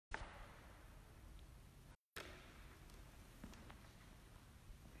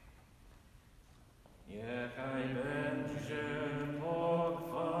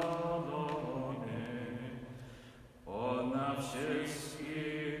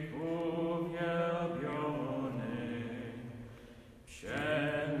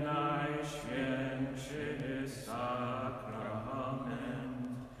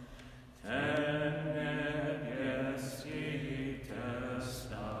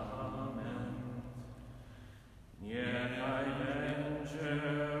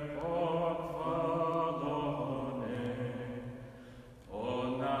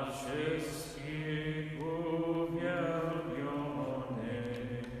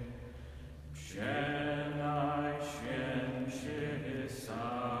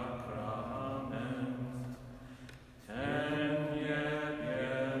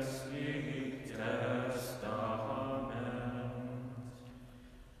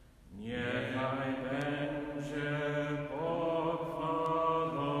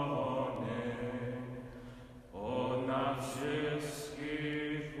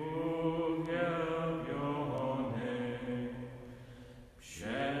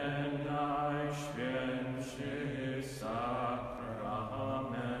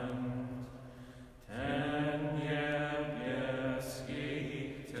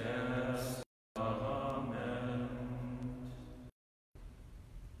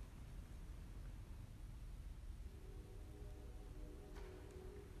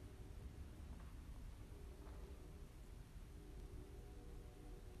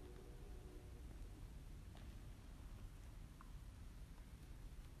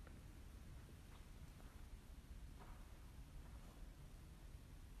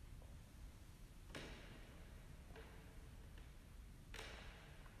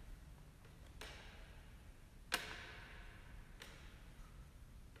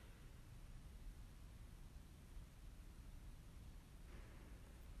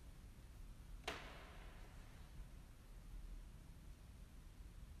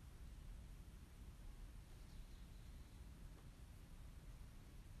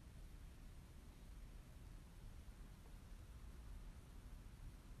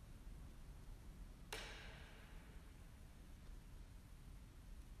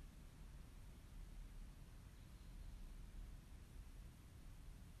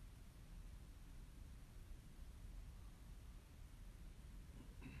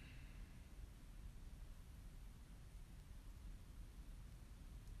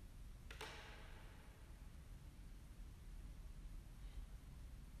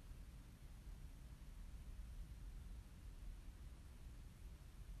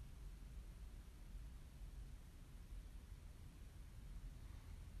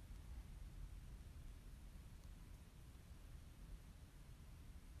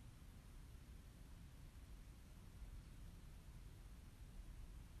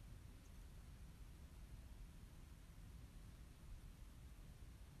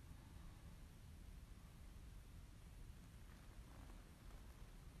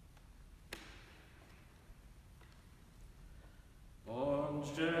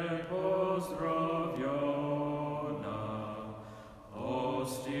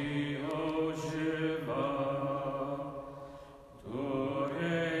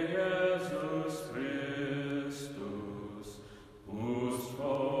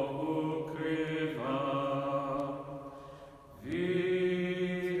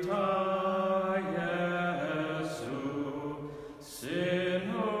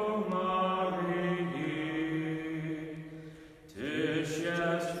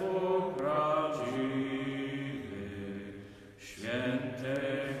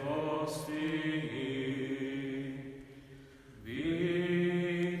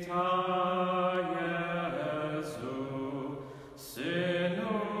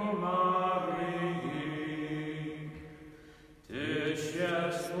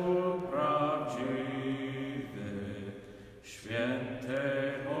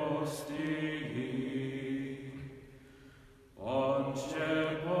świętej hostii. Bądźcie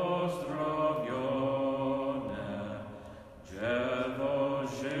pozdrowione, drzewo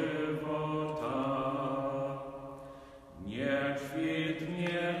żywota. Niech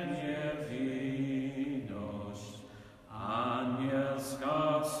kwitnie niewinność,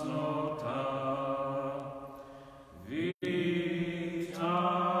 anielska cnota. Witaj,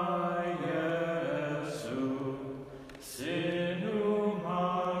 Jezu, Synu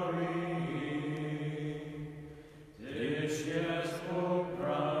Maryi, Tyś jest Bóg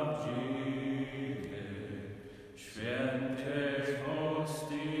prawdziwy, świętej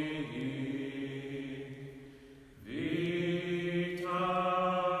hostii.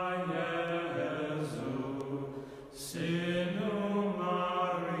 Witaj, Jezu, Synu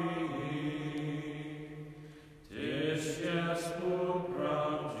Maryi, Tyś jest Bóg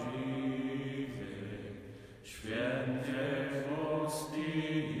prawdziwy, świętej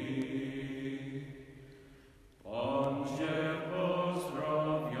hostii. Bądźcie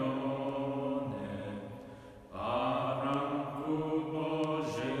pozdrowiony, Baranku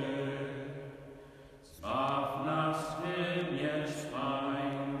Boży, zbaw nas Ty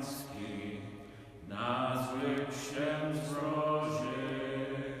nieszpański, na złych księć wrożych.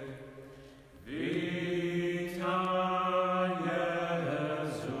 Witaj,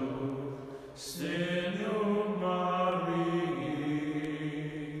 Jezu, Synu Maryi,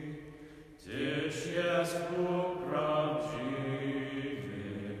 Tyś jest Bóg prawdziwy,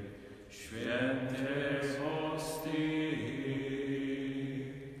 świętej hostii.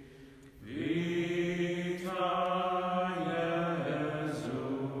 Witaj, Jezu,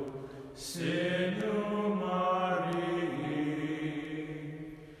 Synu Maryi,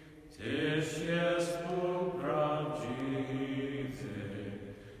 Tyś jest Bóg prawdziwy,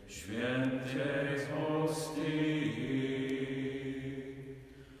 świętej hostii.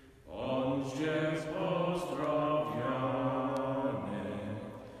 Bądźcie pozdrowiony,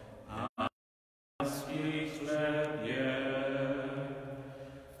 anielski chlebie,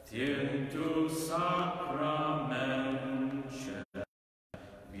 w tym tu sakramencie,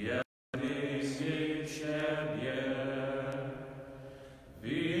 wierny z Ciebie.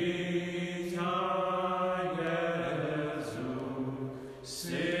 Witaj, Jezu,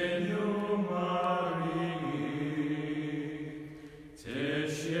 Synu Maryi,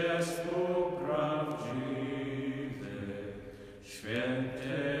 Tyś jest Bóg prawdziwy,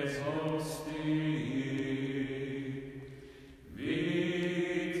 świętej hostii.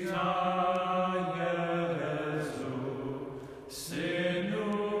 Witaj, Jezu, Synu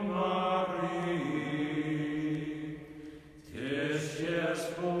Maryi, Tyś jest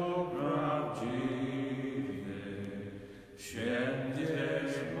Bóg prawdziwy,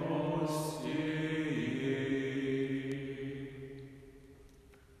 świętej hostii.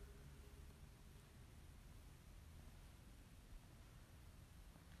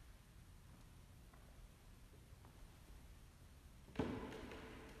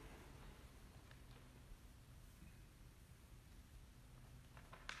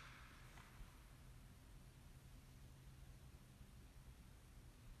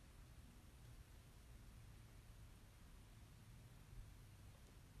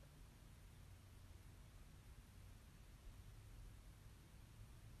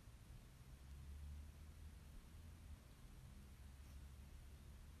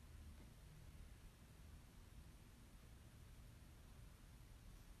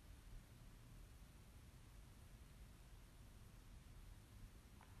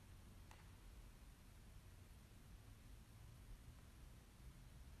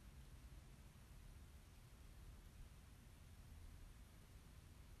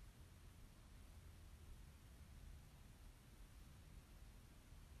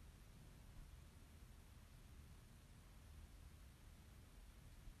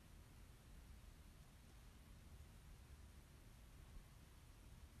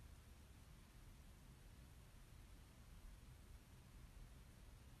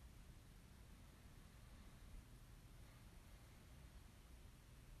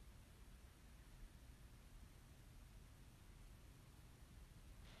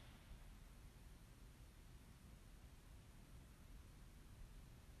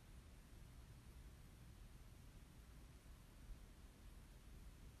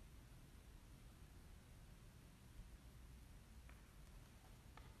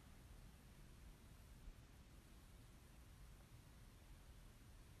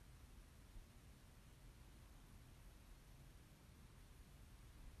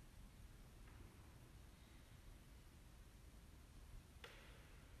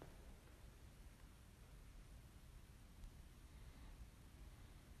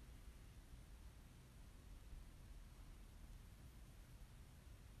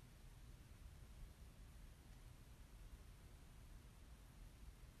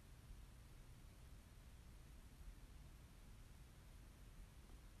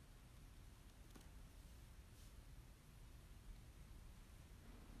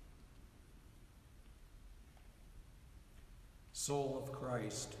 Soul of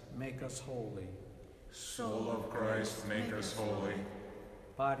Christ, make us holy. Soul of Christ, make us holy.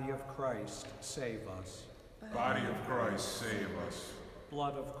 Body of Christ, save us. Body of Christ, save us.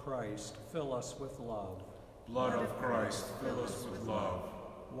 Blood of Christ, fill us with love. Blood of Christ, fill us with love.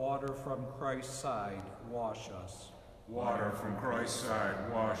 Water from Christ's side, wash us. Water from Christ's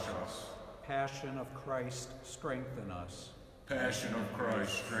side, wash us. Passion of Christ, strengthen us. Passion of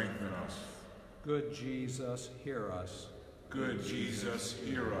Christ, strengthen us. Good Jesus, hear us. Good Jesus,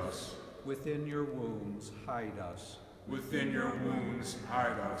 hear us. Within your wounds, hide us. Within your wounds,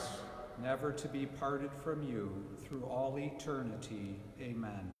 hide us. Never to be parted from you through all eternity.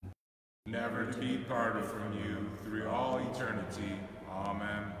 Amen. Never to be parted from you through all eternity.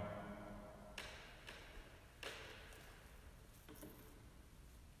 Amen.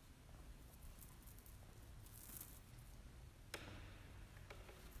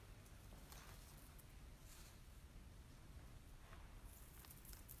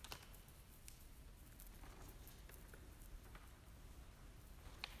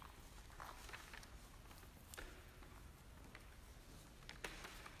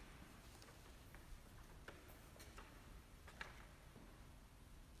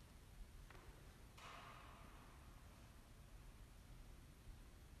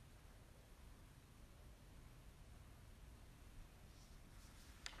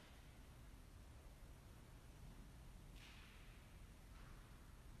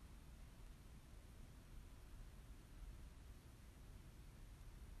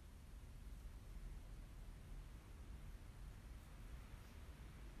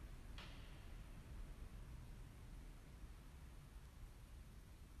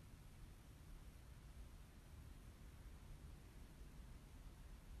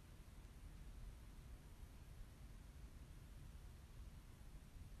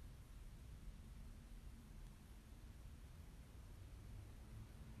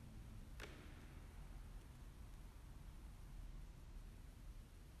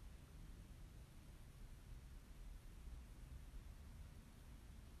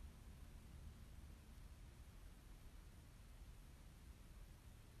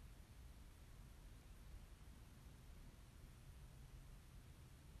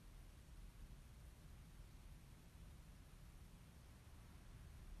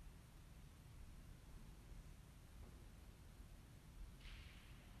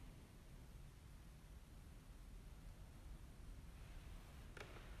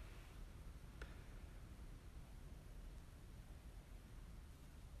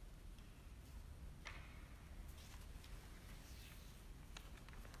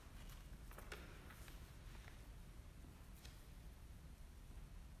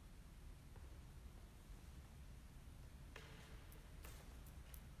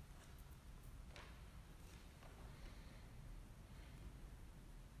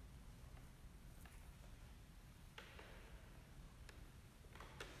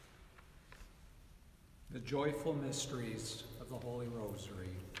 The joyful mysteries of the Holy Rosary.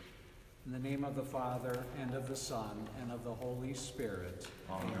 In the name of the Father, and of the Son, and of the Holy Spirit.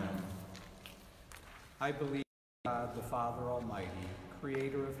 Amen. I believe in God, the Father Almighty,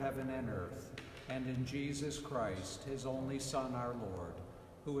 creator of heaven and earth, and in Jesus Christ, his only Son, our Lord,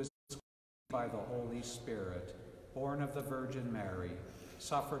 who was conceived by the Holy Spirit, born of the Virgin Mary,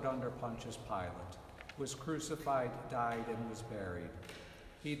 suffered under Pontius Pilate, was crucified, died, and was buried.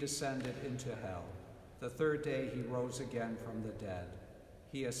 He descended into hell. The third day he rose again from the dead.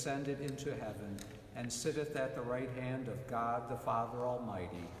 He ascended into heaven, and sitteth at the right hand of God the Father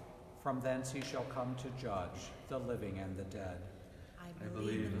Almighty. From thence he shall come to judge the living and the dead. I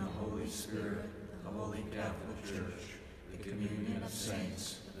believe in the Holy Spirit, the Holy Catholic Church, the communion of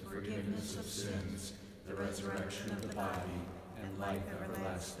saints, the forgiveness of sins, the resurrection of the body, and life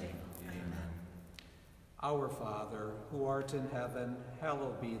everlasting. Amen. Our Father, who art in heaven,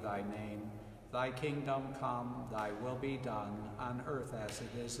 hallowed be thy name. Thy kingdom come, thy will be done, on earth as it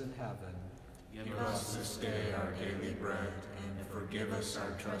is in heaven. Give us this day our daily bread, and forgive us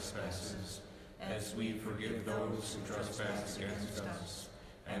our trespasses, as we forgive those who trespass against us.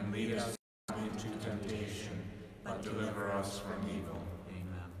 And lead us not into temptation, but deliver us from evil.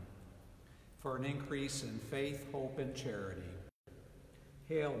 Amen. For an increase in faith, hope, and charity.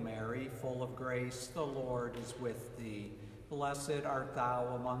 Hail Mary, full of grace, the Lord is with thee. Blessed art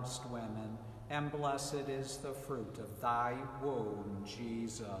thou amongst women, and blessed is the fruit of thy womb,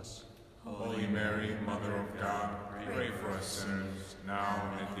 Jesus. Holy Mary, Mother of God, pray for us sinners, now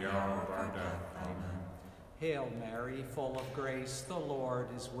and at the hour of our death. Amen. Hail Mary, full of grace, the Lord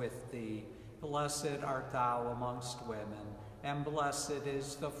is with thee. Blessed art thou amongst women, and blessed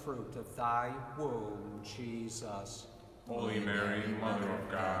is the fruit of thy womb, Jesus. Holy Mary, Mother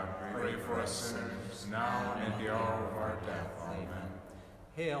of God, pray for us sinners, now and at the hour of our death. Amen.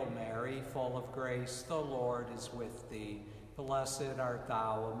 Hail Mary, full of grace, the Lord is with thee. Blessed art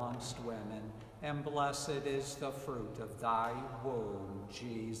thou amongst women, and blessed is the fruit of thy womb,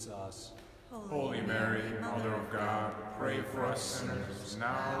 Jesus. Holy Mary, Mother of God, pray for us sinners,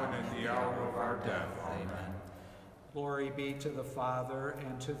 now and at the hour of our death. Amen. Glory be to the Father,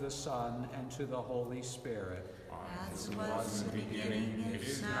 and to the Son, and to the Holy Spirit. As it was in the beginning, it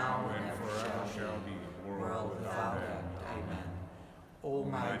is now, and forever shall be, world without end. Amen. O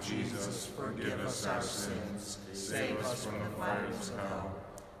My Jesus, forgive us our sins, save us from the fires of hell.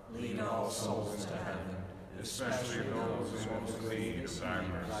 Lead all souls to heaven, especially those in most need of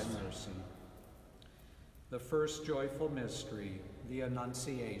thy mercy. The first joyful mystery, the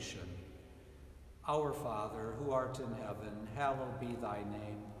Annunciation. Our Father, who art in heaven, hallowed be thy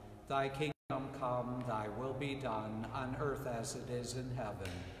name. Thy kingdom come, thy will be done, on earth as it is in heaven.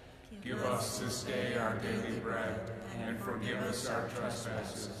 Give us this day our daily bread, and forgive us our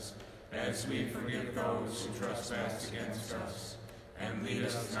trespasses, as we forgive those who trespass against us. And lead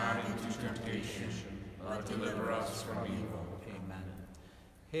us not into temptation, but deliver us from evil. Amen.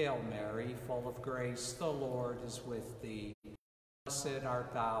 Hail Mary, full of grace, the Lord is with thee. Blessed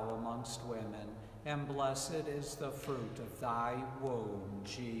art thou amongst women, and blessed is the fruit of thy womb,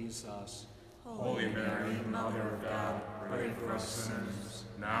 Jesus. Holy Mary, Mother of God, pray for us sinners,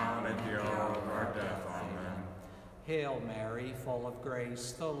 now and at the hour of our death. Amen. Hail Mary, full of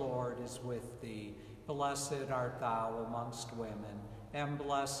grace, the Lord is with thee. Blessed art thou amongst women, and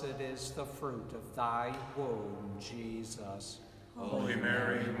blessed is the fruit of thy womb, Jesus. Holy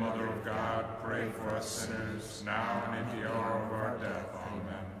Mary, Mother of God, pray for us sinners, now and at the hour of our death.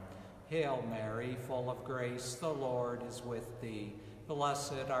 Amen. Hail Mary, full of grace, the Lord is with thee.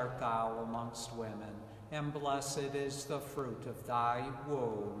 Blessed art thou amongst women, and blessed is the fruit of thy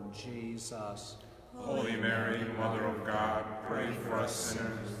womb, Jesus. Holy Mary, Mother of God, pray for us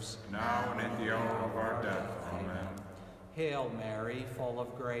sinners, now and at the hour of our death. Amen. Hail Mary, full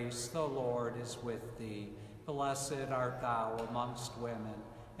of grace, the Lord is with thee. Blessed art thou amongst women,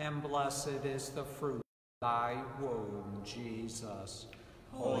 and blessed is the fruit of thy womb, Jesus.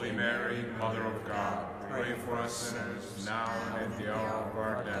 Holy Mary, Mother of God, pray for us sinners, now and at the hour of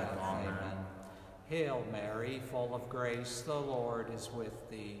our death. Amen. Hail Mary, full of grace, the Lord is with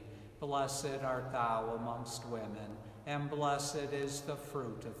thee. Blessed art thou amongst women, and blessed is the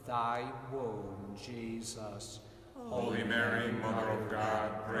fruit of thy womb, Jesus. Holy Mary, Mother of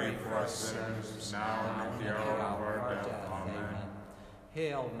God, pray for us sinners, now and at the hour of our death. Amen.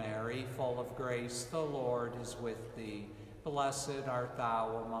 Hail Mary, full of grace, the Lord is with thee. Blessed art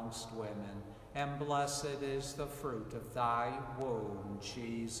thou amongst women, and blessed is the fruit of thy womb,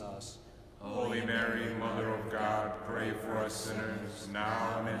 Jesus. Holy Mary, Mother of God, pray for us sinners,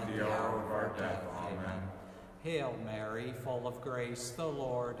 now and at the hour of our death. Amen. Hail Mary, full of grace, the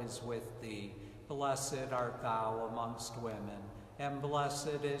Lord is with thee. Blessed art thou amongst women, and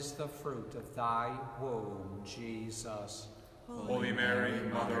blessed is the fruit of thy womb, Jesus. Holy Mary,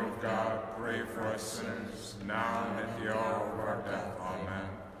 Mother of God, pray for us sinners, now and at the hour of our death. Amen.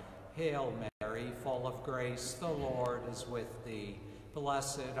 Hail Mary, full of grace, the Lord is with thee.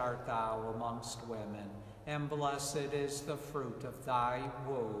 Blessed art thou amongst women, and blessed is the fruit of thy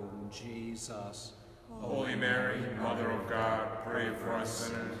womb, Jesus. Holy Mary, Mother of God, pray for us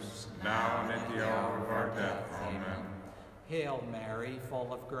sinners, now and at the hour of our death. Amen. Hail Mary,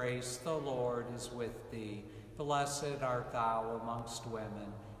 full of grace, the Lord is with thee. Blessed art thou amongst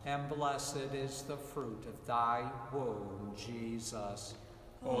women, and blessed is the fruit of thy womb, Jesus.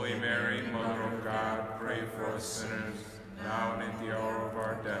 Holy Mary, Mother of God, pray for us sinners, now and at the hour of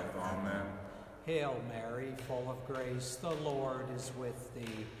our death. Amen. Hail Mary, full of grace, the Lord is with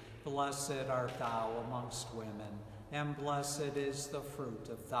thee. Blessed art thou amongst women, and blessed is the fruit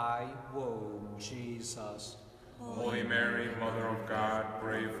of thy womb, Jesus. Holy Mary, Mother of God,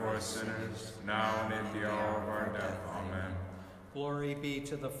 pray for us sinners, now and at the hour of our death. Amen. Glory be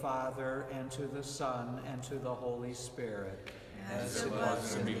to the Father, and to the Son, and to the Holy Spirit. As it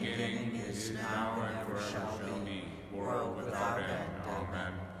was in the beginning, is now, and forever shall be, world without end.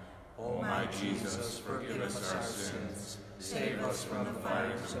 Amen. O my Jesus, forgive us our sins, save us from the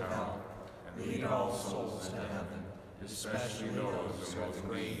fires of hell, and lead all souls to heaven, especially those who most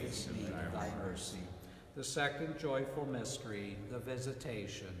greatest need of thy mercy. The second joyful mystery, the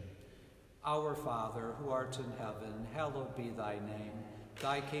Visitation. Our Father, who art in heaven, hallowed be thy name.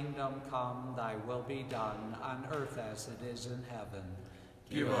 Thy kingdom come, thy will be done, on earth as it is in heaven.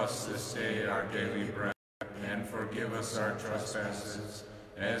 Give us this day our daily bread, and forgive us our trespasses,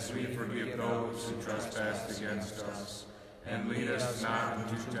 as we forgive those who trespass against us. and lead us not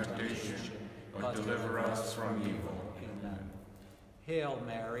into temptation, but deliver us from evil. Amen. Hail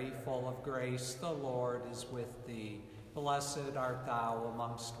Mary, full of grace, the Lord is with thee. Blessed art thou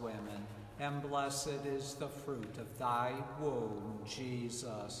amongst women, and blessed is the fruit of thy womb,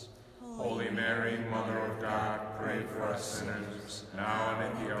 Jesus. Holy Mary, Mother of God, pray for us sinners, now and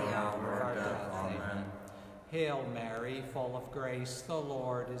at the hour of our death. Amen. Hail Mary, full of grace, the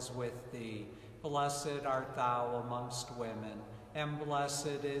Lord is with thee. Blessed art thou amongst women, and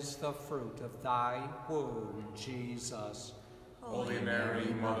blessed is the fruit of thy womb, Jesus. Holy Mary,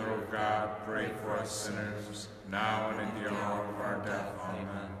 Mother of God, pray for us sinners, now and at the hour of our death.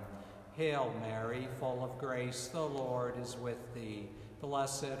 Amen. Hail Mary, full of grace, the Lord is with thee.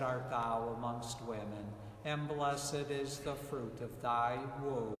 Blessed art thou amongst women, and blessed is the fruit of thy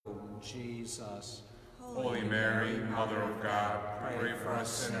womb, Jesus. Holy Mary, Mother of God, pray for us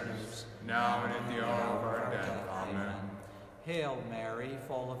sinners, now and at the hour of our death. Amen. Hail Mary,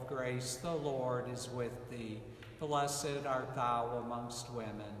 full of grace, the Lord is with thee. Blessed art thou amongst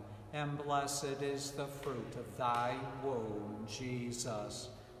women, and blessed is the fruit of thy womb, Jesus.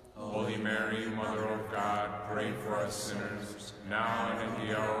 Holy Mary, Mother of God, pray for us sinners, now and at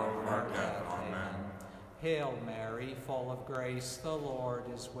the hour of our death. Amen. Hail Mary, full of grace, the Lord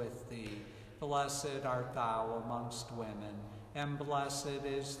is with thee. Blessed art thou amongst women, and blessed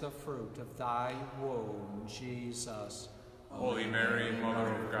is the fruit of thy womb, Jesus. Holy Mary,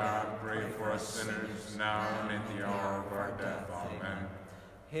 Mother of God, pray for us sinners, now and at the hour of our death. Amen.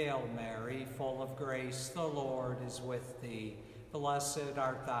 Hail Mary, full of grace, the Lord is with thee. Blessed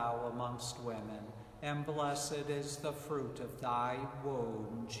art thou amongst women, and blessed is the fruit of thy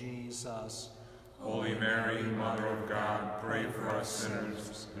womb, Jesus. Holy Mary, Mother of God, pray for us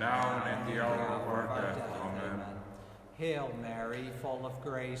sinners, now and at the hour of our death. Amen. Hail Mary, full of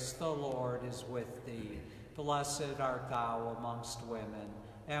grace, the Lord is with thee. Blessed art thou amongst women,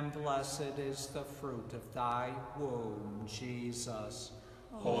 and blessed is the fruit of thy womb, Jesus.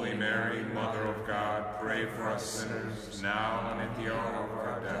 Holy Mary, Mother of God, pray for us sinners, now and at the hour of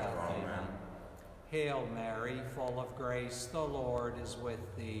our death. Amen. Hail Mary, full of grace, the Lord is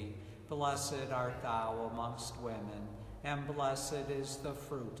with thee. Blessed art thou amongst women, and blessed is the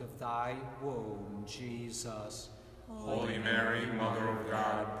fruit of thy womb, Jesus. Holy Mary, Mother of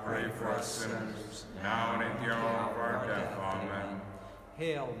God, pray for us sinners, now and at the hour of our death. Amen.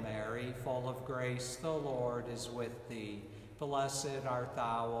 Hail Mary, full of grace, the Lord is with thee. Blessed art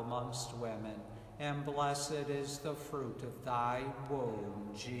thou amongst women, and blessed is the fruit of thy womb,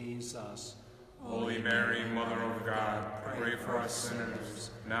 Jesus. Holy Mary, Mother of God, pray for us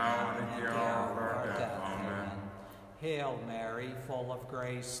sinners, now and at the hour of our death. Amen. Hail Mary, full of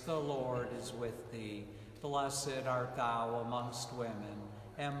grace, the Lord is with thee. Blessed art thou amongst women,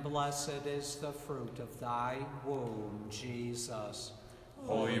 and blessed is the fruit of thy womb, Jesus.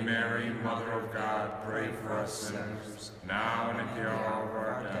 Holy Mary, Mother of God, pray for us sinners, now and at the hour of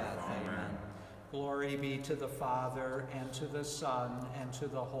our death. Amen. Glory be to the Father, and to the Son, and to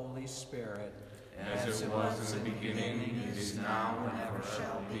the Holy Spirit. As it was in the beginning, it is now, and ever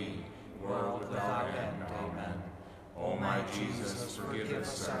shall be, world without end. Amen. O my Jesus, forgive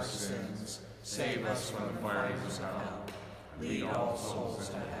us our sins, save us from the fires of hell, lead all souls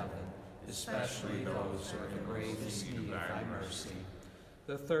to heaven, especially those who are in greatest need of thy mercy.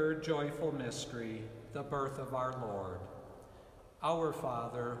 The third joyful mystery, the birth of our Lord. Our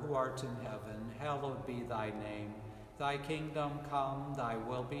Father, who art in heaven, hallowed be thy name. Thy kingdom come, thy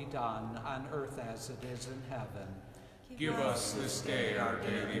will be done, on earth as it is in heaven. Give us this day our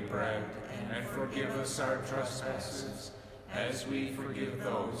daily bread, and forgive us our trespasses, as we forgive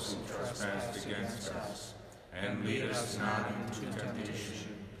those who trespass against us. And lead us not into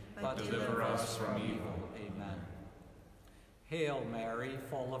temptation, but deliver us from evil. Amen. Hail Mary,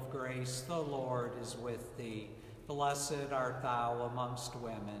 full of grace, the Lord is with thee. Blessed art thou amongst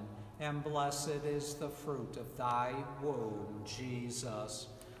women, and blessed is the fruit of thy womb, Jesus.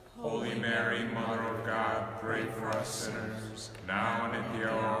 Holy Mary, Mother of God, pray for us sinners, now and at the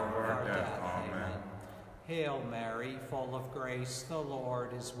hour of our death. Amen. Hail Mary, full of grace, the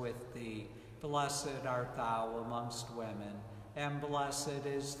Lord is with thee. Blessed art thou amongst women, and blessed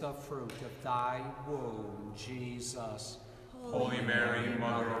is the fruit of thy womb, Jesus. Holy Mary,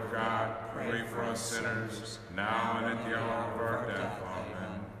 Mother of God, pray for us sinners, now and at the hour of our death.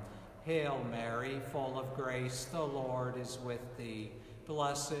 Amen. Hail Mary, full of grace, the Lord is with thee.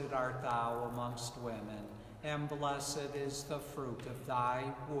 Blessed art thou amongst women, and blessed is the fruit of thy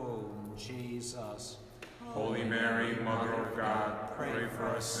womb, Jesus. Holy Mary, Mother of God, pray for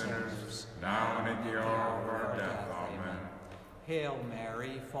us sinners, now and at the hour of our death. Amen. Hail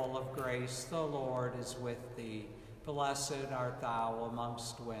Mary, full of grace, the Lord is with thee. Blessed art thou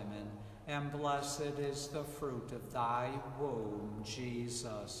amongst women, and blessed is the fruit of thy womb,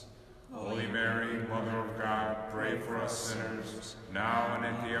 Jesus. Holy Mary, Mother of God, pray for us sinners, now and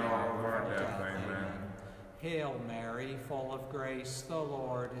at the hour of our death. Amen. Hail Mary, full of grace, the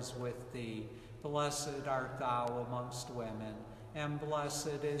Lord is with thee. Blessed art thou amongst women, and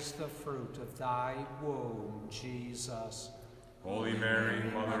blessed is the fruit of thy womb, Jesus. Holy Mary,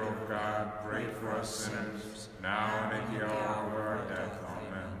 Mother of God, pray for us sinners, now and at the hour of our death.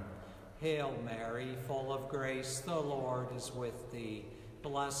 Amen. Hail Mary, full of grace, the Lord is with thee.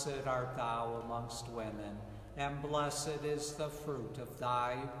 Blessed art thou amongst women, and blessed is the fruit of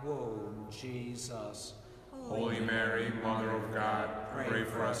thy womb, Jesus. Holy Mary, Mother of God, pray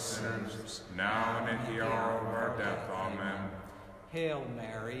for us sinners, now and at the hour of our death. Amen. Hail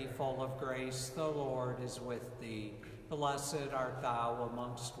Mary, full of grace, the Lord is with thee. Blessed art thou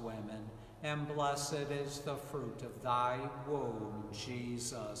amongst women, and blessed is the fruit of thy womb,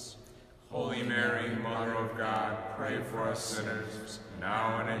 Jesus. Holy Mary, Mother of God, pray for us sinners,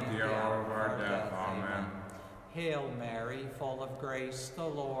 now and at the hour of our death. Amen. Hail Mary, full of grace, the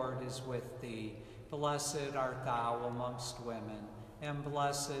Lord is with thee. Blessed art thou amongst women, and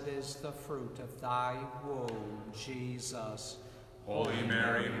blessed is the fruit of thy womb, Jesus. Holy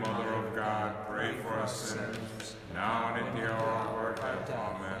Mary, Mother of God, pray for us sinners, now and at the hour of our death.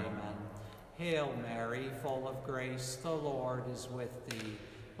 Amen. Hail Mary, full of grace, the Lord is with thee.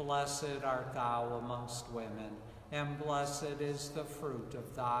 Blessed art thou amongst women, and blessed is the fruit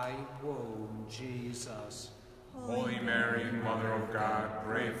of thy womb, Jesus. Holy Mary, Mother of God,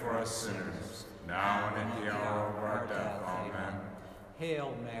 pray for us sinners, now and at the hour of our death. Amen.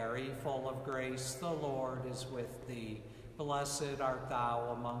 Hail Mary, full of grace, the Lord is with thee. Blessed art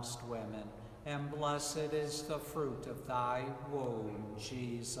thou amongst women, and blessed is the fruit of thy womb,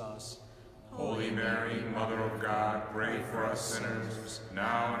 Jesus. Holy Mary, Mother of God, pray for us sinners,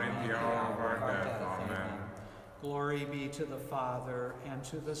 now and at the hour of our death. Amen. Glory be to the Father, and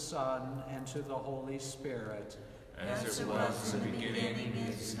to the Son, and to the Holy Spirit. As it was in the beginning,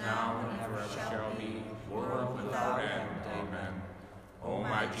 is now, and ever shall be, world without end. Amen. O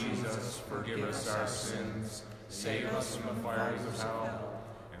my Jesus, forgive us our sins, save us from the fires of hell,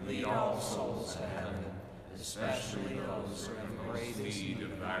 and lead all souls to heaven, especially those who are in greatest need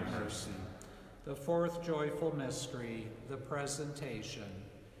of thy mercy. The fourth joyful mystery, the Presentation.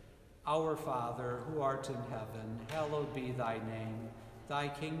 Our Father, who art in heaven, hallowed be thy name. Thy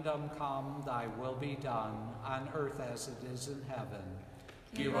kingdom come, thy will be done, on earth as it is in heaven.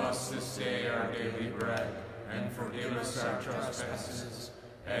 Give us this day our daily bread, and forgive us our trespasses,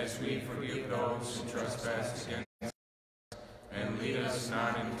 as we forgive those who trespass against us. And lead us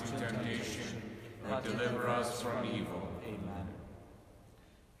not into temptation, but deliver us from evil. Amen.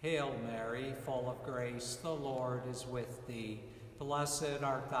 Hail Mary, full of grace, the Lord is with thee. Blessed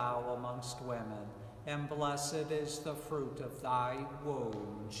art thou amongst women, and blessed is the fruit of thy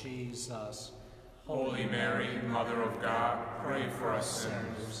womb, Jesus. Holy Mary, Mother of God, pray for us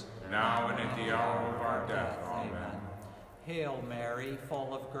sinners, now and at the hour of our death. Amen. Hail Mary,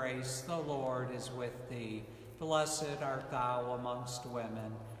 full of grace, the Lord is with thee. Blessed art thou amongst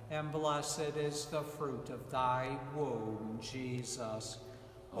women, and blessed is the fruit of thy womb, Jesus.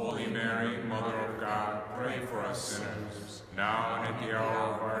 Holy Mary, Mother of God, pray for us sinners, now and at the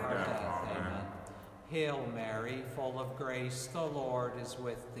hour of our death. Amen. Hail Mary, full of grace, the Lord is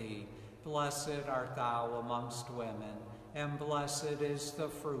with thee. Blessed art thou amongst women, and blessed is the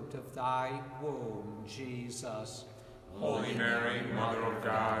fruit of thy womb, Jesus. Holy Mary, Mother of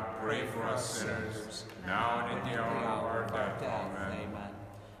God, pray for us sinners, now and at the hour of our death. Amen.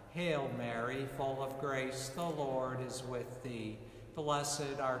 Hail Mary, full of grace, the Lord is with thee.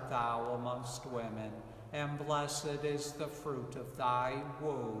 Blessed art thou amongst women, and blessed is the fruit of thy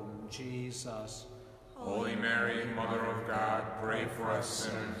womb, Jesus. Holy Mary, Mother of God, pray for us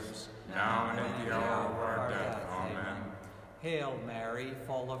sinners, now and at the hour of our death. Amen. Hail Mary,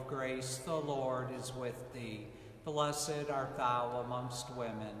 full of grace, the Lord is with thee. Blessed art thou amongst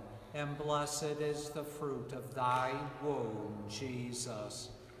women, and blessed is the fruit of thy womb, Jesus.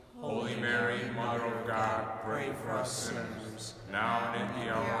 Holy Mary, Mother of God, pray for us sinners, now and at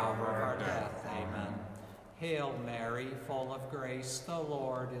the hour of our death. Amen. Hail Mary, full of grace, the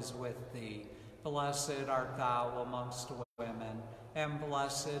Lord is with thee. Blessed art thou amongst women, and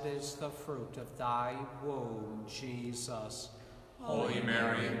blessed is the fruit of thy womb, Jesus. Holy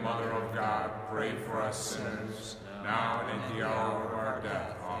Mary, Mother of God, pray for us sinners, now and at the hour of our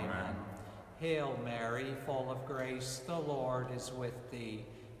death. Amen. Hail Mary, full of grace, the Lord is with thee.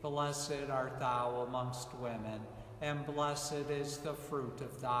 Blessed art thou amongst women, and blessed is the fruit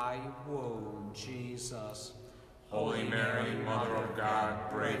of thy womb, Jesus. Holy Mary, Mother of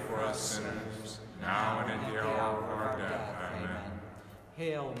God, pray for us sinners, now and at the hour of our death. Amen.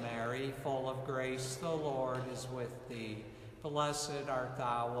 Hail Mary, full of grace, the Lord is with thee. Blessed art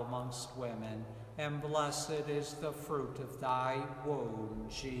thou amongst women, and blessed is the fruit of thy womb,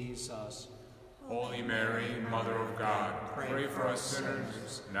 Jesus. Holy Mary, Mother of God, pray for us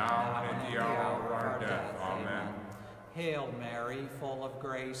sinners, now and at the hour of our death. Amen. Hail Mary, full of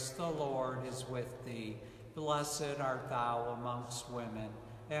grace, the Lord is with thee. Blessed art thou amongst women,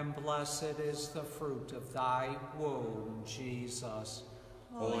 and blessed is the fruit of thy womb, Jesus.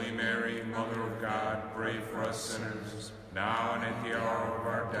 Holy Mary, Mother of God, pray for us sinners, now and at the hour of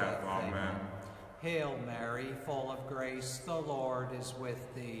our death. Amen. Hail Mary, full of grace, the Lord is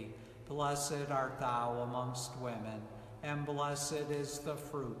with thee. Blessed art thou amongst women, and blessed is the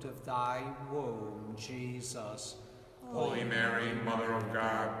fruit of thy womb, Jesus. Holy Mary, Mother of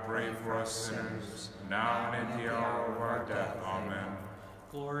God, pray for us sinners, now and at the hour of our death. Amen.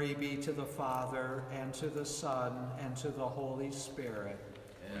 Glory be to the Father, and to the Son, and to the Holy Spirit.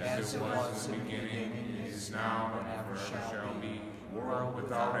 As it was in the beginning, is now, and ever shall be, world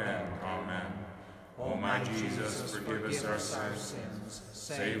without end. Amen. O my Jesus, forgive us our sins,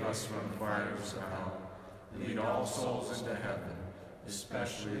 save us from the fires of hell, lead all souls into heaven,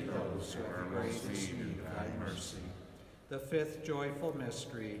 especially those who are most in need of thy mercy. The fifth joyful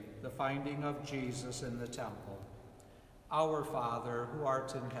mystery, the finding of Jesus in the temple. Our Father, who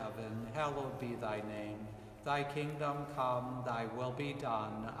art in heaven, hallowed be thy name. Thy kingdom come, thy will be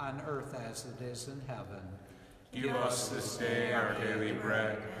done, on earth as it is in heaven. Give us this day our daily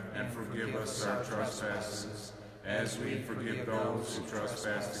bread, and forgive us our trespasses, as we forgive those who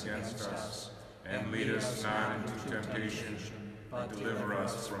trespass against us. And lead us not into temptation, but deliver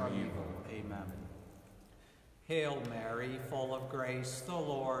us from evil. Amen. Hail Mary, full of grace, the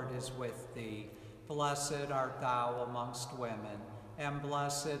Lord is with thee. Blessed art thou amongst women, and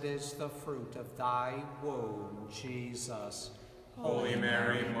blessed is the fruit of thy womb, Jesus. Holy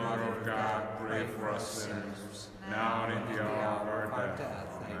Mary, Mother of God, pray for us sinners, now and at the hour of our death.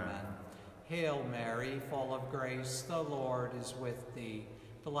 Amen. Hail Mary, full of grace, the Lord is with thee.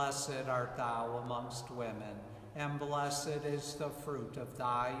 Blessed art thou amongst women, and blessed is the fruit of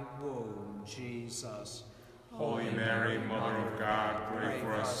thy womb, Jesus. Holy Mary, Mother of God, pray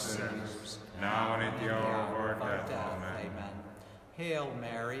for us sinners, now and at the hour of our death. Amen. Hail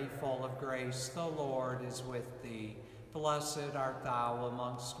Mary, full of grace, the Lord is with thee. Blessed art thou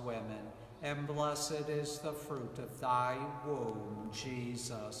amongst women, and blessed is the fruit of thy womb,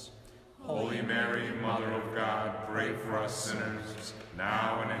 Jesus. Holy Mary, Mother of God, pray for us sinners,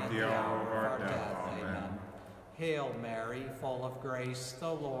 now and at the hour of our death. Amen. Hail Mary, full of grace,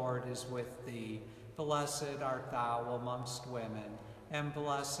 the Lord is with thee. Blessed art thou amongst women, and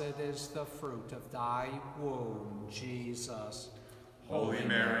blessed is the fruit of thy womb, Jesus. Holy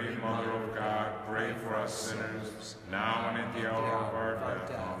Mary, Mother of God, pray for us sinners, now and at the hour of our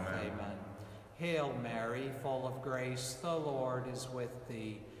death. Amen. Hail Mary, full of grace, the Lord is with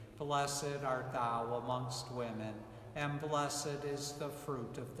thee. Blessed art thou amongst women, and blessed is the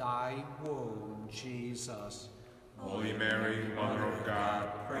fruit of thy womb, Jesus. Holy Mary, Mother of God,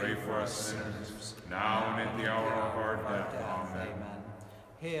 pray for us sinners, now and at the hour of our death. Amen.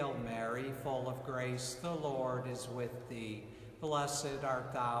 Hail Mary, full of grace, the Lord is with thee. Blessed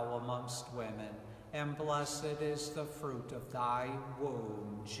art thou amongst women, and blessed is the fruit of thy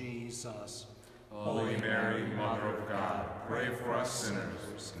womb, Jesus. Holy Mary, Mother of God, pray for us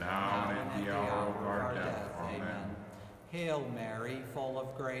sinners, now and at the hour of our death. Amen. Hail Mary, full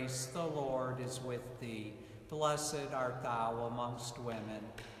of grace, the Lord is with thee. Blessed art thou amongst women,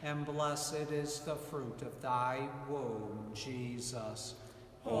 and blessed is the fruit of thy womb, Jesus.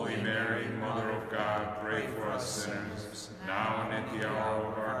 Holy Mary, Mother of God, pray for us sinners, now and at the hour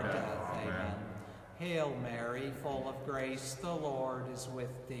of our death. Amen. Hail Mary, full of grace, the Lord is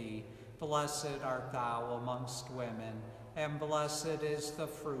with thee. Blessed art thou amongst women, and blessed is the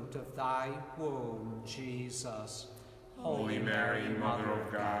fruit of thy womb, Jesus. Holy Mary, Mother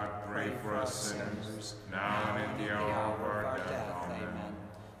of God, pray for us sinners, now and at the hour of our death. Amen.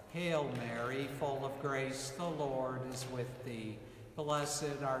 Hail Mary, full of grace, the Lord is with thee.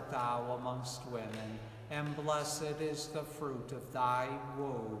 Blessed art thou amongst women, and blessed is the fruit of thy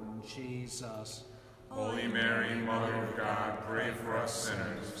womb, Jesus. Holy Mary, Mother of God, pray for us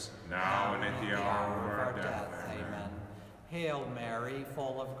sinners, now and at the hour of our death. Amen. Hail Mary,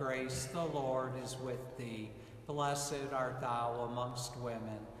 full of grace, the Lord is with thee. Blessed art thou amongst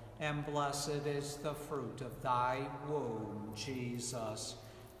women, and blessed is the fruit of thy womb, Jesus.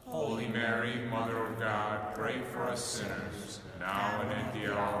 Holy Mary, Mother of God, pray for us sinners, now and at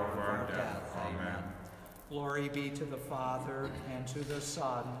the hour of our death. Amen. Glory be to the Father, and to the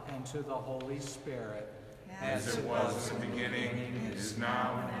Son, and to the Holy Spirit, as it was in the beginning, is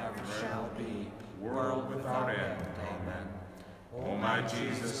now, and ever shall be, world without end. Amen. O my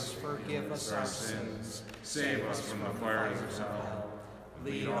Jesus, forgive us our sins, save us from the fires of hell,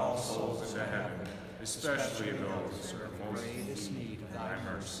 lead all souls into heaven, especially those who are most in need of thy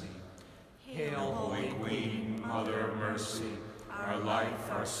mercy. Hail, Holy Queen, Mother of Mercy, our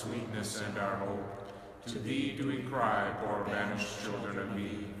life, our sweetness, and our hope. To thee do we cry, poor banished children of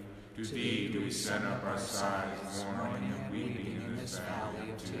Eve. To thee do we send up our sighs, mourning and weeping in this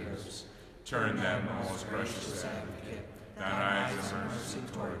valley of tears. Turn then, most gracious Advocate, thine eyes of mercy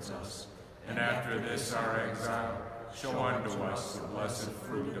towards us, and after this our exile, show unto us the blessed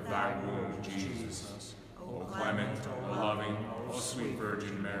fruit of thy womb, Jesus. O clement, O loving, O sweet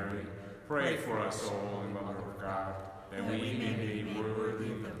Virgin Mary, pray for us, O Holy Mother of God, that we may be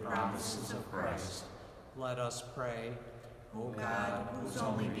worthy of the promises of Christ. Let us pray. O God, whose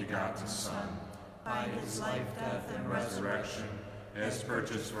only begotten Son, by his life, death, and resurrection, has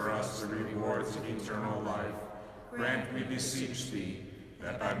purchased for us the rewards of eternal life, grant, we beseech thee,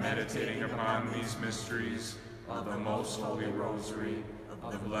 that by meditating upon these mysteries of the most holy Rosary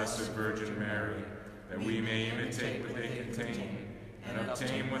of the Blessed Virgin Mary, that we may imitate what they contain and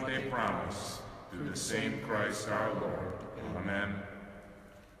obtain what they promise, through the same Christ our Lord. Amen.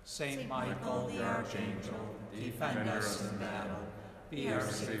 Saint Michael, the Archangel, defend us in battle. Be our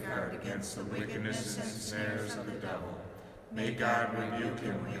safeguard against the wickedness and snares of the devil. May God rebuke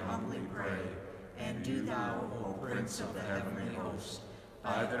him, we humbly pray. And do thou, O Prince of the heavenly host,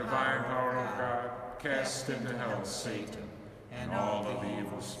 by the divine power of God, cast into hell Satan and all of the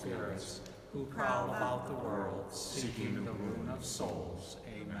evil spirits who prowl about the world, seeking the ruin of souls.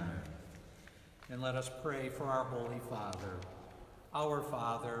 Amen. And let us pray for our Holy Father. Our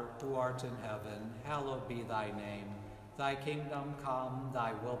Father, who art in heaven, hallowed be thy name. Thy kingdom come,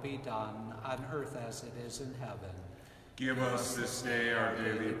 thy will be done, on earth as it is in heaven. Give us this day our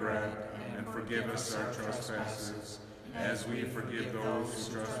daily bread, and forgive us our trespasses, as we forgive those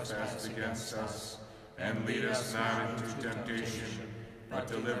who trespass against us. And lead us not into temptation, but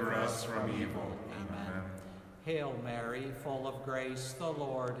deliver us from evil. Amen. Hail Mary, full of grace, the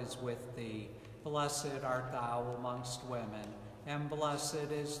Lord is with thee. Blessed art thou amongst women, and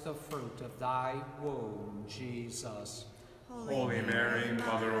blessed is the fruit of thy womb, Jesus. Holy Mary,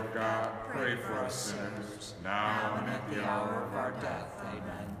 Mother of God, pray for us sinners, now and at the hour of our death.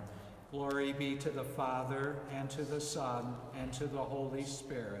 Amen. Glory be to the Father, and to the Son, and to the Holy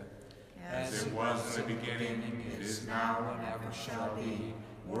Spirit. As it was in the beginning, it is now, and ever shall be,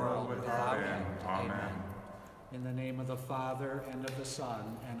 world without end. Amen. In the name of the Father, and of the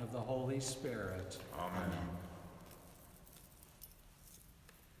Son, and of the Holy Spirit. Amen.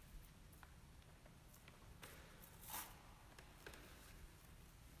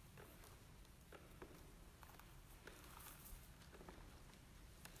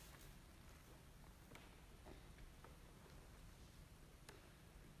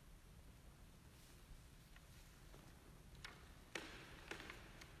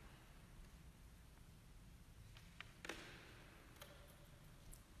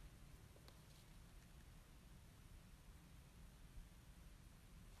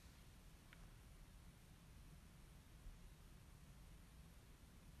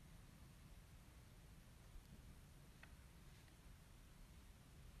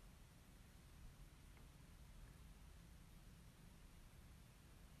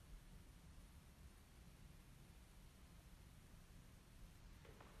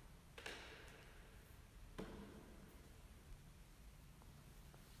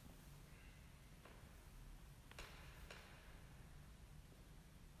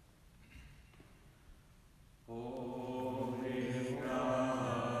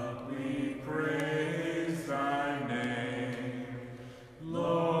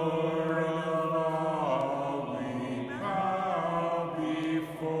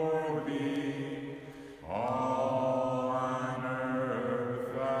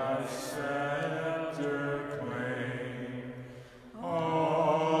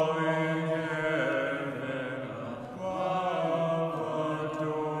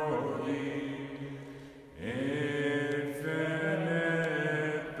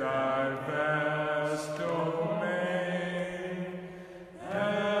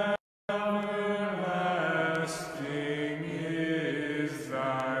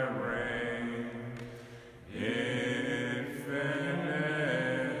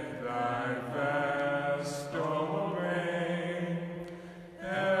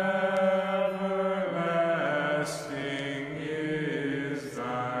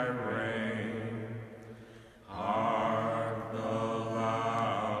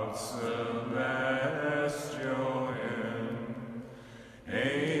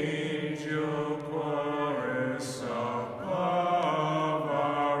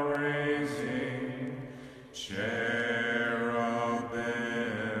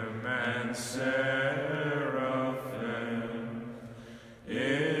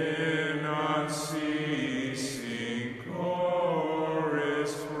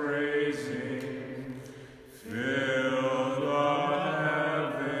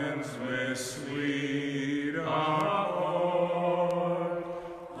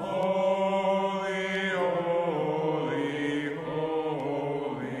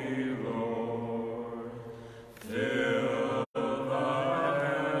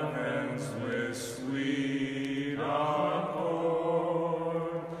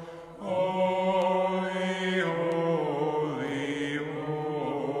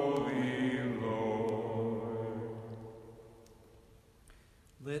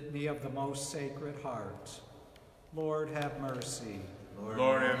 most sacred heart. Lord, have mercy.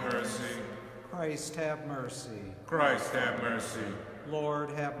 Lord, have mercy. Christ, have mercy. Christ, have mercy.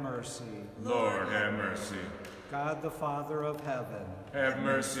 Lord, have mercy. Lord, have mercy. God the Father of heaven, Have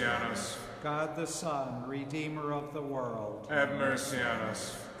mercy on us. God the Son, Redeemer of the world, Have mercy on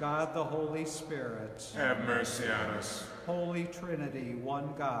us. God the Holy Spirit, Have mercy on us. Holy Trinity, one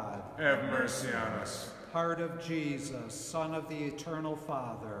God, Have mercy on us. Heart of Jesus, Son of the Eternal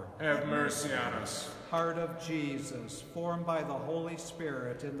Father, Have mercy on us. Heart of Jesus, formed by the Holy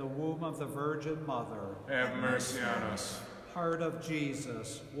Spirit in the womb of the Virgin Mother, Have mercy on us. Heart of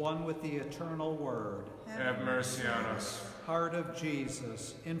Jesus, one with the Eternal Word, Have mercy on us. Heart of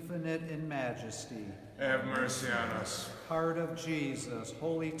Jesus, infinite in majesty, Have mercy on us. Heart of Jesus,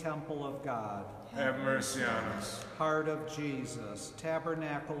 Holy Temple of God, Have mercy on us. Heart of Jesus,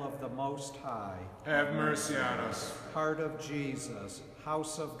 Tabernacle of the Most High, Have mercy on us. Heart of Jesus,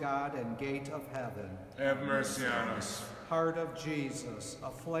 House of God and Gate of Heaven, Have mercy on us. Heart of Jesus,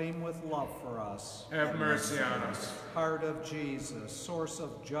 aflame with love for us, Have mercy on us. Heart of Jesus, source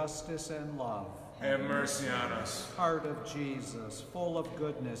of justice and love, Have mercy on us. Heart of Jesus, full of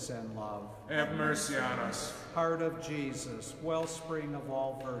goodness and love, Have mercy on us. Heart of Jesus, wellspring of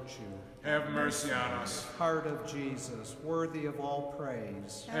all virtue, Have mercy on us. Heart of Jesus, worthy of all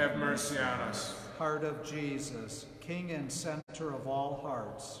praise, Have mercy on us. Heart of Jesus, King and center of all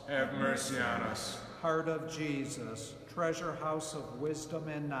hearts, Have mercy on us. Heart of Jesus, treasure house of wisdom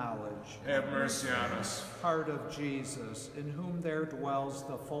and knowledge, Have mercy on us. Heart of Jesus, in whom there dwells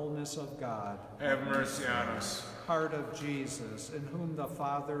the fullness of God, Have mercy on us. Heart of Jesus, in whom the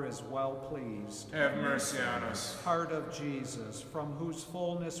Father is well pleased, Have mercy on us. Heart of Jesus, from whose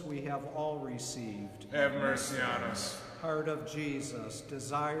fullness we have all received, Have mercy on us. Heart of Jesus,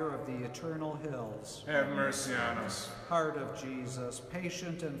 desire of the eternal hills, Have mercy on us. Heart of Jesus,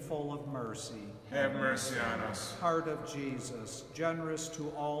 patient and full of mercy, Have mercy on us. Heart of Jesus, generous to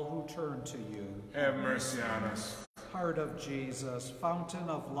all who turn to you, Have mercy on us. Heart of Jesus, fountain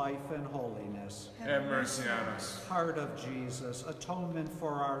of life and holiness, Have mercy on us. Heart of Jesus, atonement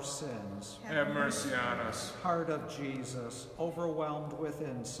for our sins, Have mercy on us. Heart of Jesus, overwhelmed with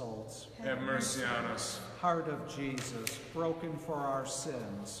insults, Have mercy on us. Heart of Jesus, broken for our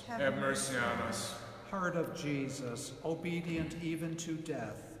sins, Have mercy on us. Heart of Jesus, obedient even to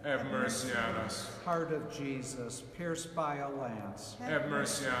death, Have mercy on us. Heart of Jesus, pierced by a lance, Have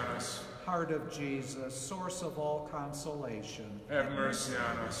mercy on us. Heart of Jesus, source of all consolation, Have mercy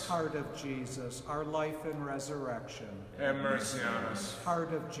on us. Heart of Jesus, our life and resurrection, Have mercy on us.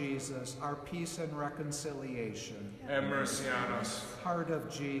 Heart of Jesus, our peace and reconciliation, Have mercy on us. Heart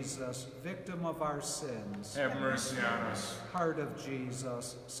of Jesus, victim of our sins, Have mercy on us. Heart of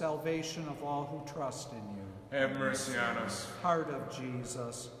Jesus, salvation of all who trust in you, Have mercy on us. Heart of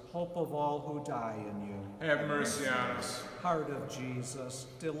Jesus, hope of all who die in you, Have mercy on us. Heart of Jesus,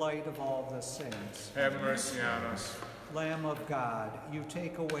 delight of all the saints, Have mercy on us. Lamb of God, you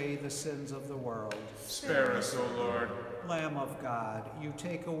take away the sins of the world. Spare us, O Lord. Lamb of God, you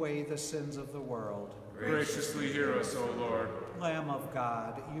take away the sins of the world. Graciously hear us, O Lord. Lamb of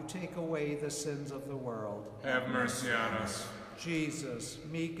God, you take away the sins of the world. Have mercy on us. Jesus,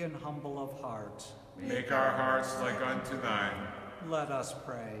 meek and humble of heart, Make our hearts like unto thine. let us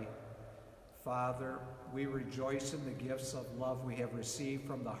pray. Father, we rejoice in the gifts of love we have received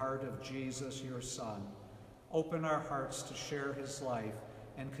from the heart of Jesus, your Son. Open our hearts to share his life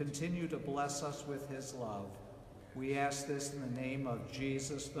and continue to bless us with his love. We ask this in the name of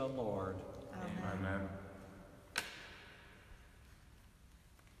Jesus the Lord. Amen.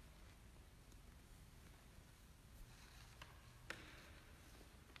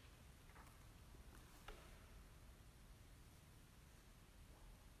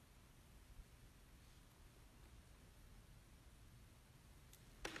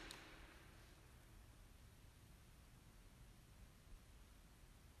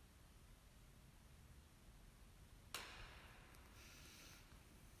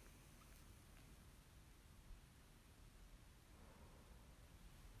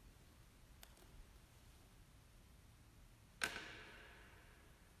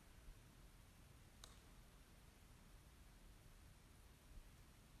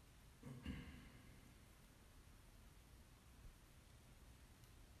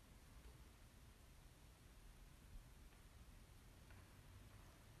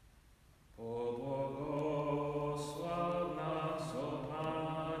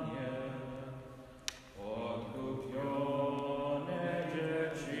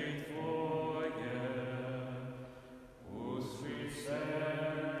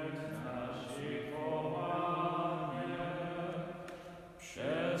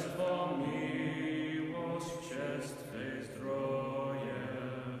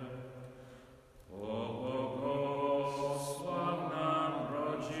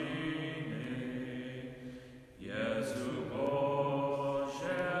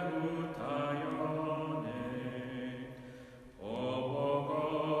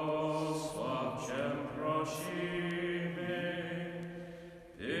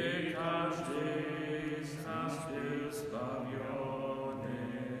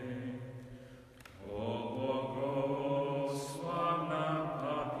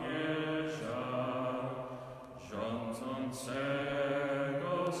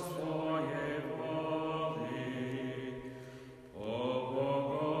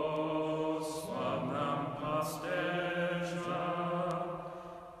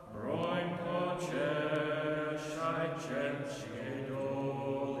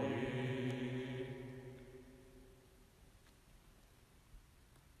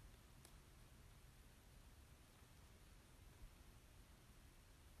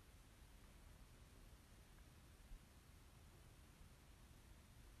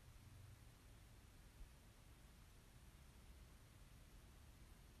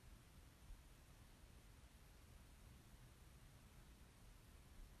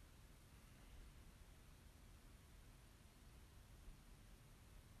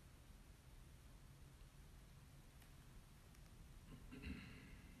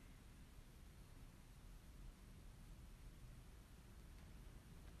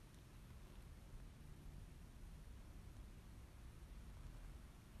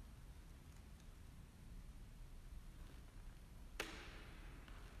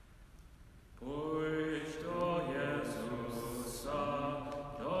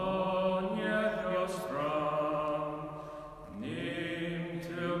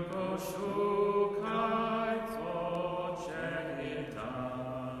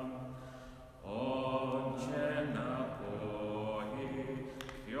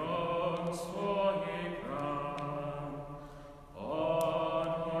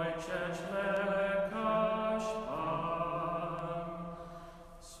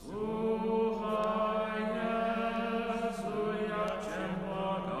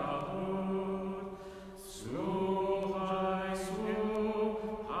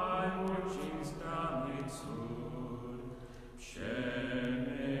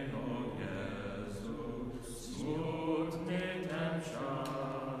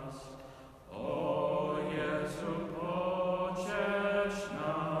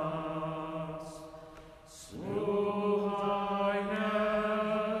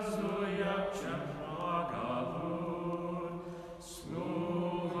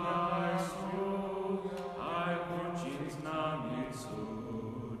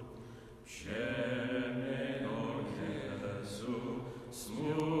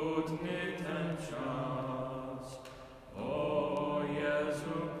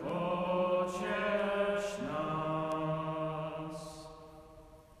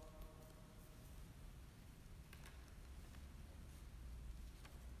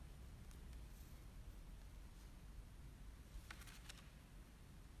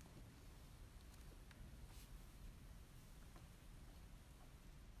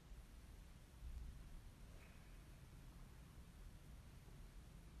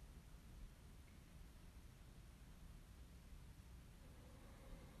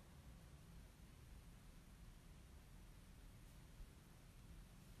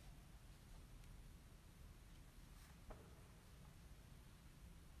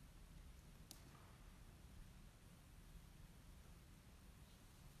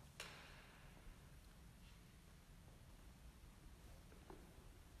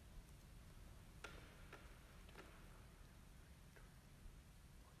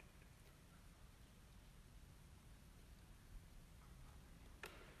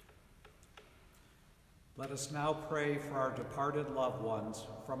 Let us now pray for our departed loved ones,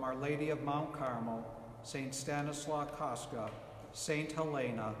 from Our Lady of Mount Carmel, St. Stanislaw Kostka, St.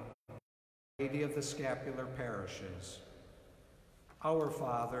 Helena, Lady of the Scapular parishes. Our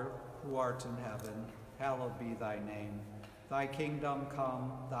Father, who art in heaven, hallowed be thy name. Thy kingdom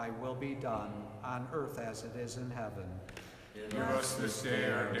come, thy will be done, on earth as it is in heaven. Give us this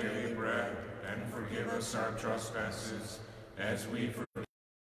day our daily bread, and forgive us our trespasses, as we forgive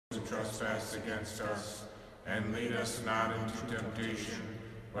those who trespass against us. And lead us not into temptation,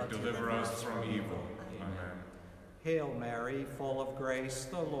 but deliver us from evil. Amen. Hail Mary, full of grace,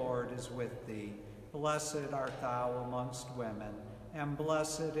 the Lord is with thee. Blessed art thou amongst women, and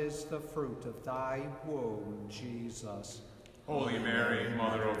blessed is the fruit of thy womb, Jesus. Holy Mary,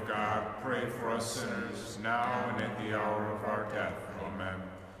 Mother of God, pray for us sinners, now and at the hour of our death. Amen.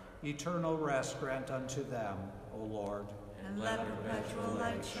 Eternal rest grant unto them, O Lord. And let perpetual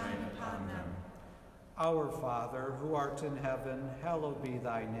light shine upon them. Our Father, who art in heaven, hallowed be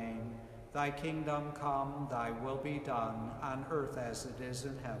thy name. Thy kingdom come, thy will be done, on earth as it is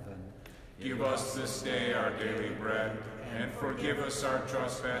in heaven. Give us this day our daily bread, and forgive us our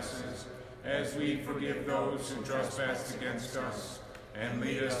trespasses, as we forgive those who trespass against us. And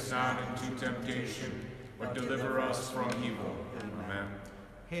lead us not into temptation, but deliver us from evil. Amen.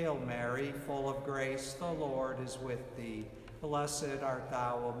 Hail Mary, full of grace, the Lord is with thee. Blessed art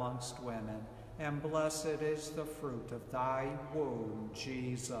thou amongst women, and blessed is the fruit of thy womb,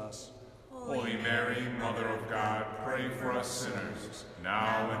 Jesus. Holy Mary, Mother of God, pray for us sinners,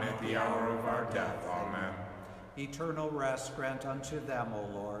 now and at the hour of our death. Amen. Eternal rest grant unto them, O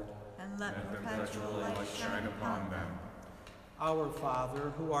Lord. And let perpetual light shine upon them. Our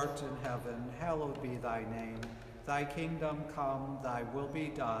Father, who art in heaven, hallowed be thy name. Thy kingdom come, thy will be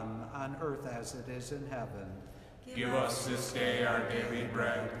done, on earth as it is in heaven. Give us this day our daily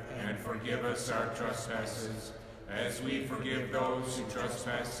bread, and forgive us our trespasses, as we forgive those who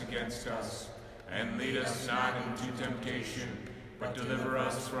trespass against us. And lead us not into temptation, but deliver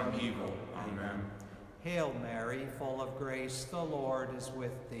us from evil. Amen. Hail Mary, full of grace, the Lord is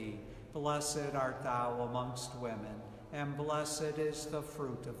with thee. Blessed art thou amongst women, and blessed is the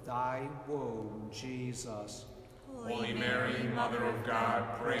fruit of thy womb, Jesus. Holy Mary, Mother of God,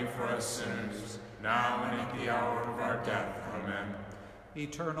 pray for us sinners, now and at the hour of our death. Amen.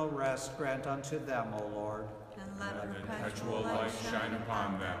 Eternal rest grant unto them, O Lord. And let Perpetual light shine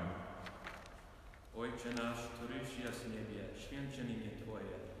upon them. Ojcze nasz, któryś jest w niebie, święcie imię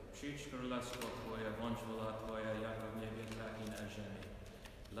Twoje. Przyjdź królestwo Twoje, bądź wola Twoja, jako w niebie, tak i na ziemi.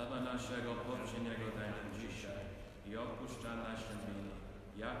 Chleba naszego powszedniego daj nam dzisiaj i odpuszczaj nasze winy,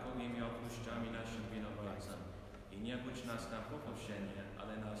 jako i my odpuszczamy naszym winowajcom. I nie budź nas na pokuszenie,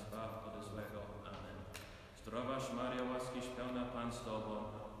 ale nas baw od złego. Amen. Zdrowaś Maryjo, łaskiś pełna Pan z Tobą,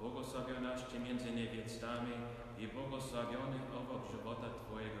 błogosławionaś Ty między niewiastami i błogosławiony owoc żywota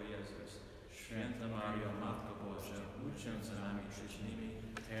Twojego Jezus. Święta Maryjo, Matko Boża, módl się za nami grzesznymi,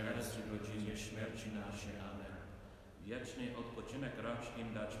 teraz i w godzinie śmierci naszej. Amen. Wieczny odpoczynek racz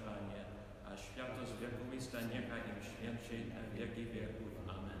im dać, Panie, a światło z wieku wysta niechaj im święci na wieki wieków.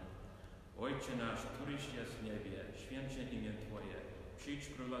 Amen. Ojcze nasz, któryś jest w niebie, święcie imię Twoje. Przyjdź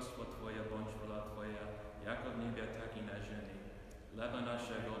królestwo Twoje, bądź wola Twoja, jako w niebie, tak i na ziemi. Chleba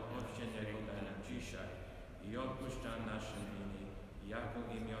naszego powszedniego daj nam dzisiaj i odpuszczaj nasze winy, jako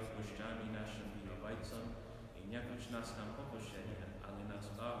i my odpuszczamy naszym winowajcom. I nie budź nas na pokuszenie, ale nas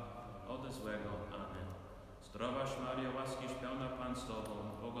baw od złego. Amen. Zdrowaś Maryjo, łaskiś pełna Pan z Tobą,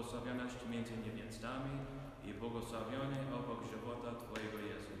 błogosławionaś Ty między niewiastami i błogosławiony owoc żywota Twojego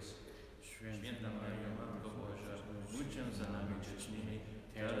Jezus. Święta Maryjo, Matko Boża, módl się za nami grzesznymi,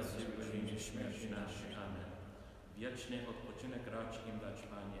 teraz i w godzinie śmierci naszej. Amen. Wieczny odpoczynek racz im dać,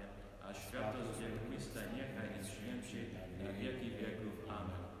 Panie, a światło z wieku wysta niechaj im święci na wieki wieków.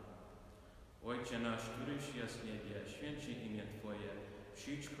 Amen. Ojcze nasz, któryś jest w niebie, święci imię Twoje,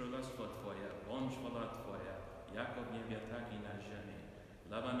 przyjdź królestwo Twoje, bądź wola Twoja, jako w niebie, tak i na ziemi.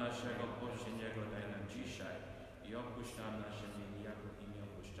 Chleba naszego powszedniego daj nam dzisiaj i odpuszczaj nasze winy, jako i my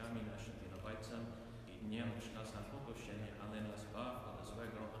odpuszczamy naszym winowajcom. I nie ucz nas na pokuszenie, ale nas baw od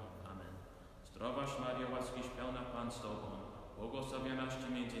złego. Amen. Zdrowaś Maryjo, łaskiś pełna Pan z Tobą, błogosławionaś Ty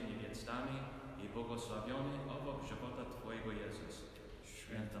między niewiastami i błogosławiony owoc żywota Twojego Jezus.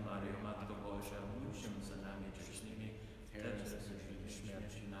 Święta Maryjo, Matko Boża, módl się za nami grzesznymi, teraz i w godzinie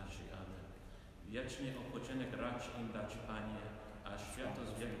śmierci naszej. Amen. Wieczny odpoczynek racz im dać, Panie, a światło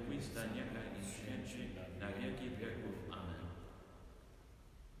z wieku wysta niechaj im święci na wieki wieków. Amen.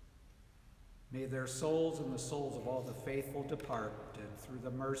 May their souls and the souls of all the faithful departed, through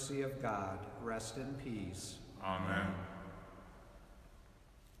the mercy of God, rest in peace. Amen.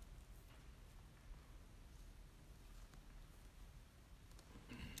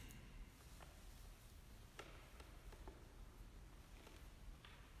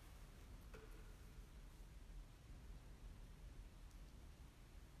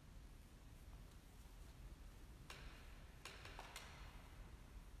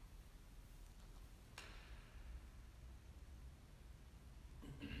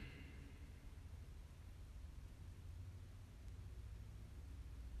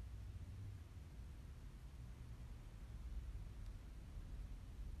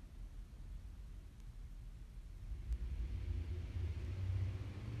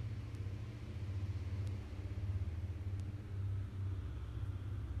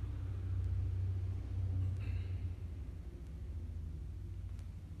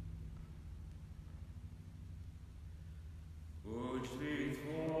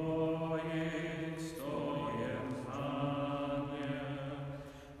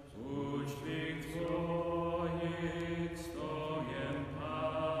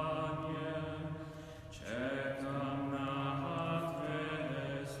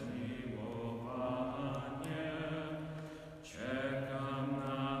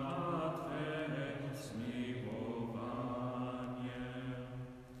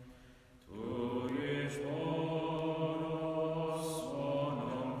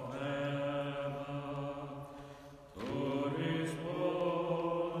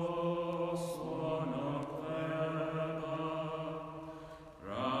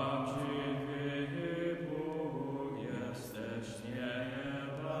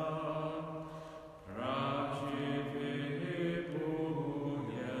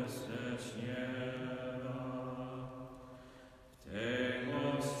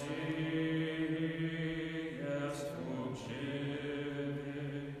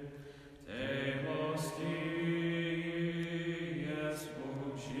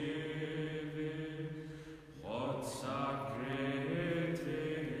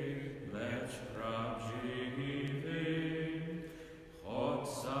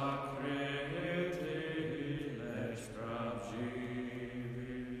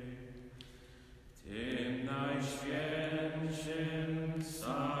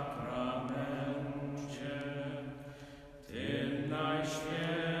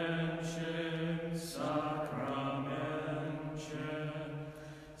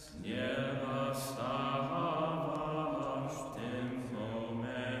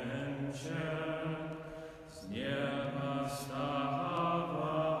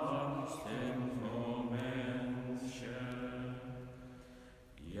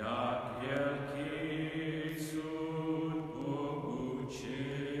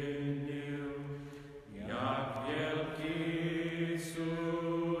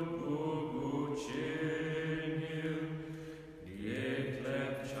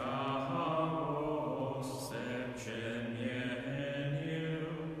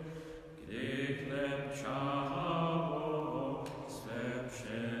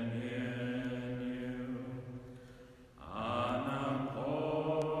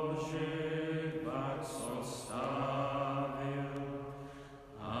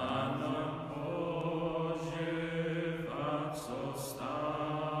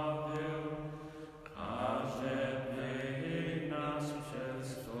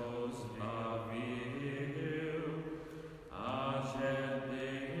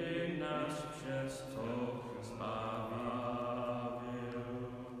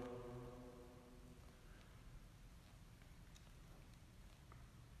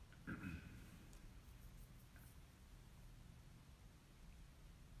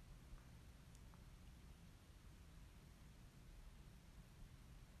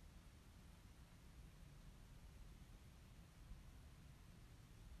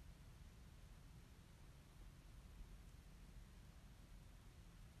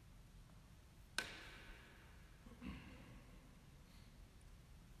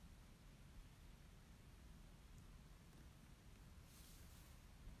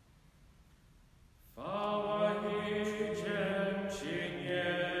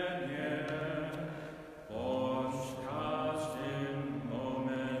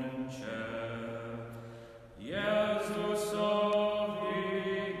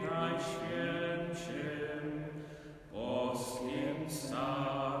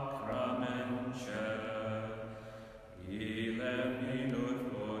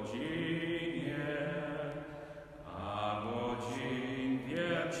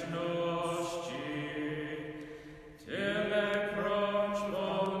 večnou